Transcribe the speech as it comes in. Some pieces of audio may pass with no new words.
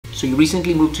So you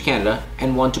recently moved to Canada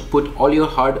and want to put all your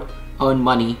hard-earned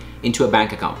money into a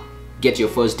bank account. Get your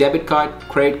first debit card,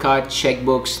 credit card,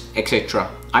 checkbooks, etc.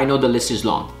 I know the list is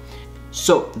long.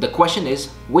 So the question is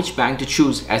which bank to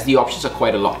choose, as the options are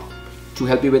quite a lot. To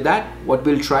help you with that, what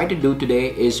we'll try to do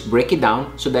today is break it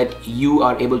down so that you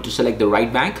are able to select the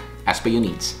right bank as per your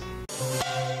needs.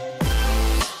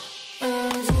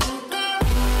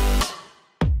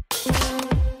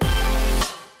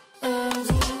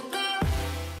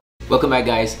 Welcome back,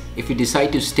 guys. If you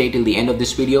decide to stay till the end of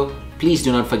this video, please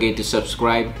do not forget to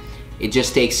subscribe. It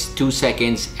just takes 2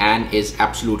 seconds and is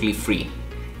absolutely free.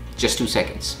 Just 2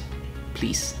 seconds.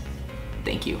 Please.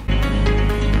 Thank you.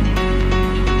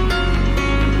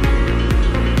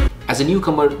 As a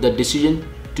newcomer, the decision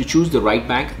to choose the right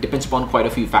bank depends upon quite a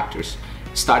few factors.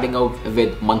 Starting out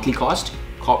with monthly cost,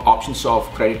 options of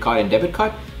credit card and debit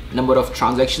card, number of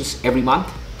transactions every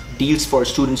month, deals for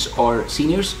students or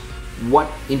seniors, what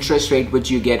interest rate would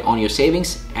you get on your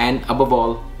savings, and above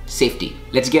all, safety.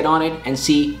 Let's get on it and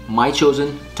see my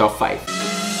chosen top 5.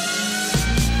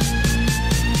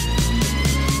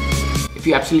 If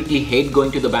you absolutely hate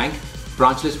going to the bank,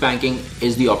 branchless banking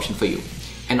is the option for you.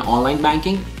 And online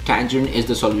banking, Tangent is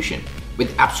the solution.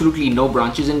 With absolutely no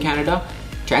branches in Canada,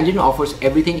 Tangent offers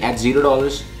everything at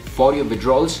 $0 for your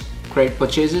withdrawals, credit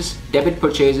purchases, debit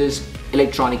purchases,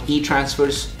 electronic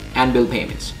e-transfers, and bill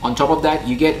payments. On top of that,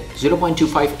 you get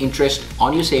 0.25 interest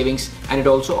on your savings, and it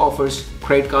also offers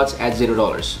credit cards at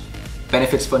 $0.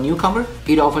 Benefits for newcomer: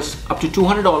 it offers up to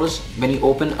 $200 when you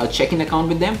open a checking account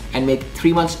with them and make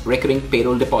 3 months recurring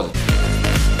payroll deposit.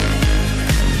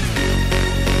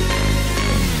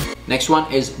 Next one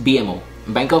is BMO,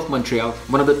 Bank of Montreal,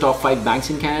 one of the top 5 banks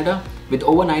in Canada with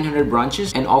over 900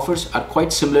 branches, and offers are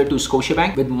quite similar to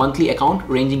Scotiabank with monthly account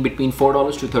ranging between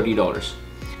 $4 to $30.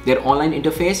 Their online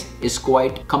interface is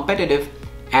quite competitive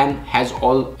and has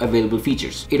all available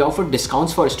features. It offers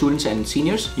discounts for students and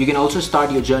seniors. You can also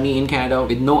start your journey in Canada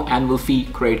with no annual fee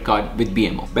credit card with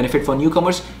BMO. Benefit for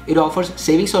newcomers: it offers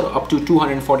savings of up to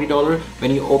 $240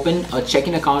 when you open a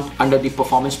checking account under the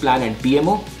performance plan at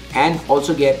BMO, and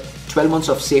also get 12 months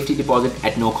of safety deposit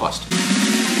at no cost.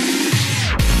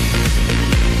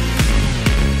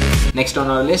 Next on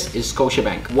our list is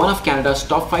Scotiabank, one of Canada's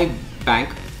top 5 bank.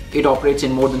 It operates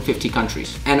in more than 50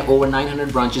 countries and over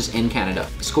 900 branches in Canada.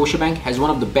 Scotiabank has one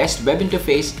of the best web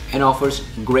interface and offers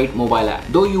great mobile app.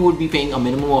 Though you would be paying a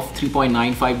minimum of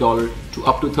 $3.95 to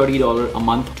up to $30 a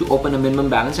month to open a minimum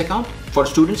balance account. For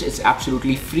students, it's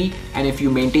absolutely free, and if you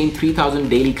maintain 3,000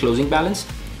 daily closing balance,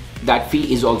 that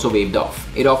fee is also waived off.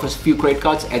 It offers few credit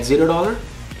cards at $0,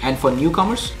 and for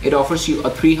newcomers, it offers you a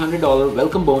 $300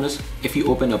 welcome bonus if you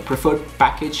open a preferred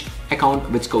package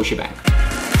account with Scotiabank.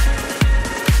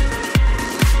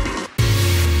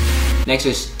 Next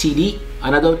is TD,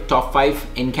 another top 5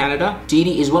 in Canada.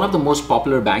 TD is one of the most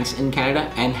popular banks in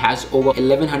Canada and has over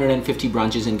 1,150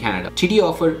 branches in Canada. TD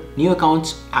offers new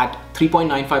accounts at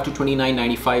 $3.95 to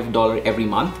 $29.95 every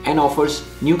month, and offers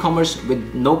newcomers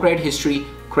with no credit history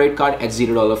credit card at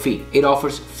 $0 fee. It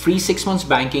offers free 6 months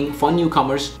banking for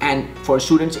newcomers, and for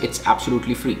students it's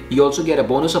absolutely free. You also get a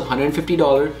bonus of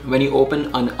 $150 when you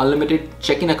open an unlimited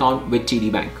checking account with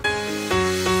TD Bank.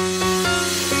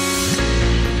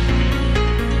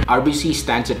 RBC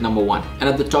stands at number 1. And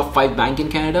at the top 5 bank in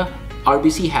Canada,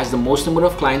 RBC has the most number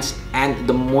of clients and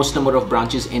the most number of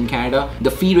branches in Canada.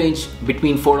 The fee range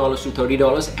between $4 to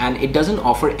 $30, and it doesn't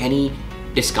offer any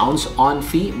discounts on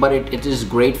fee, but it is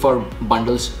great for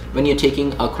bundles when you're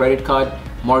taking a credit card,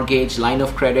 mortgage, line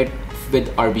of credit with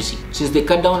RBC. Since they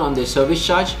cut down on their service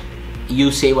charge, you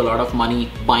save a lot of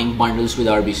money buying bundles with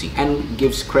RBC, and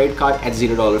gives credit card at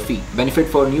 $0 fee. Benefit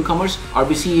for newcomers: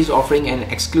 RBC is offering an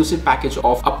exclusive package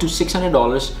of up to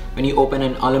 $600 when you open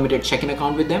an unlimited checking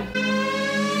account with them.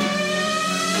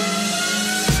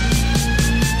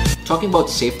 Talking about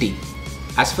safety.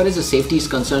 As far as the safety is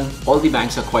concerned, all the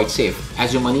banks are quite safe,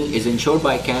 as your money is insured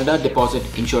by Canada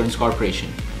Deposit Insurance Corporation,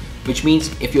 which means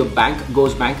if your bank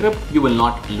goes bankrupt, you will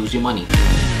not lose your money.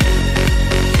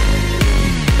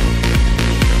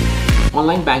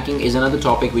 Online banking is another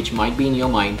topic which might be in your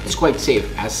mind. It's quite safe,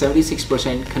 as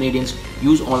 76% Canadians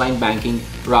use online banking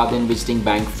rather than visiting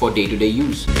bank for day-to-day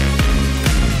use.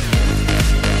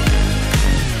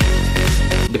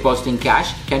 Depositing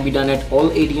cash can be done at all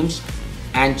ATMs,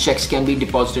 and checks can be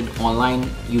deposited online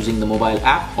using the mobile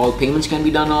app. All payments can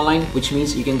be done online, which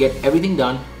means you can get everything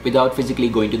done without physically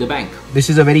going to the bank. This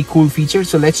is a very cool feature,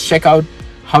 so let's check out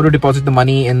how to deposit the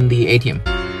money in the ATM.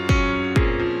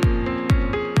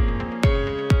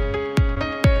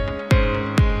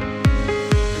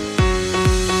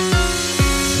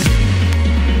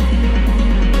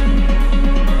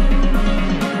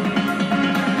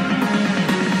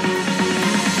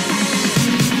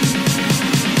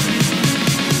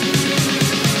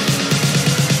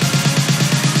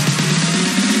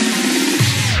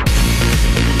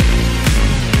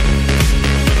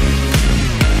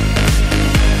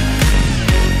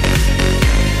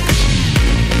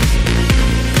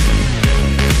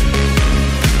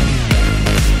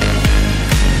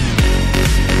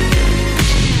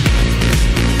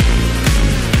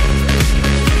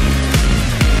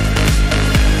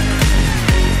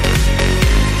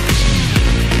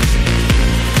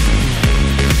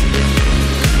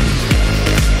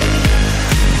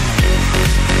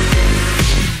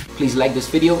 like this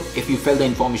video. If you felt the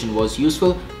information was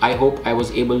useful, I hope I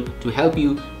was able to help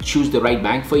you choose the right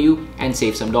bank for you and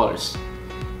save some dollars.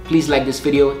 Please like this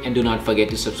video and do not forget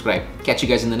to subscribe. Catch you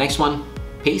guys in the next one.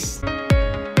 Peace.